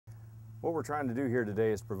What we're trying to do here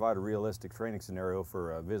today is provide a realistic training scenario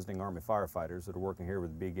for visiting Army firefighters that are working here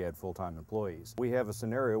with Big Ed full-time employees. We have a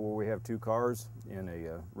scenario where we have two cars in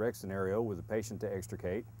a wreck scenario with a patient to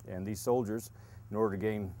extricate, and these soldiers, in order to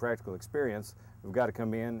gain practical experience, we've got to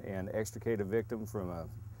come in and extricate a victim from a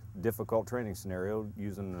difficult training scenario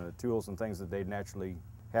using tools and things that they'd naturally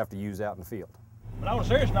have to use out in the field. But on a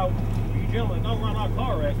serious note, you gentlemen don't run out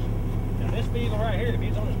car wrecks. Now this vehicle right here, if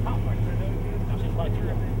it's on its top like this, it's like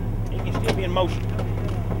it can still be in motion.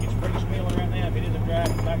 It's pretty spilling right now. If it isn't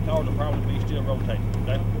driving, the back tires will probably be still rotating.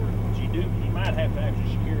 Okay? So you might have to actually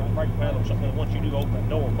secure the brake pedal or something once you do open that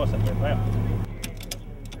door and bust that lip out.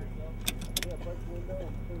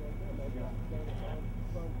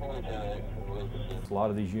 A lot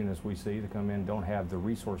of these units we see that come in don't have the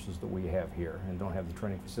resources that we have here and don't have the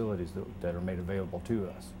training facilities that are made available to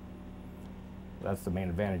us. That's the main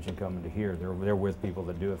advantage in coming to here. They're with people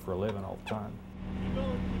that do it for a living all the time.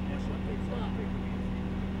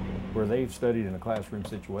 Where they've studied in a classroom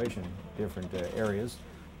situation, different areas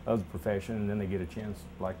of the profession, and then they get a chance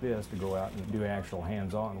like this to go out and do actual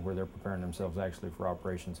hands-on where they're preparing themselves actually for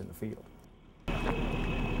operations in the field.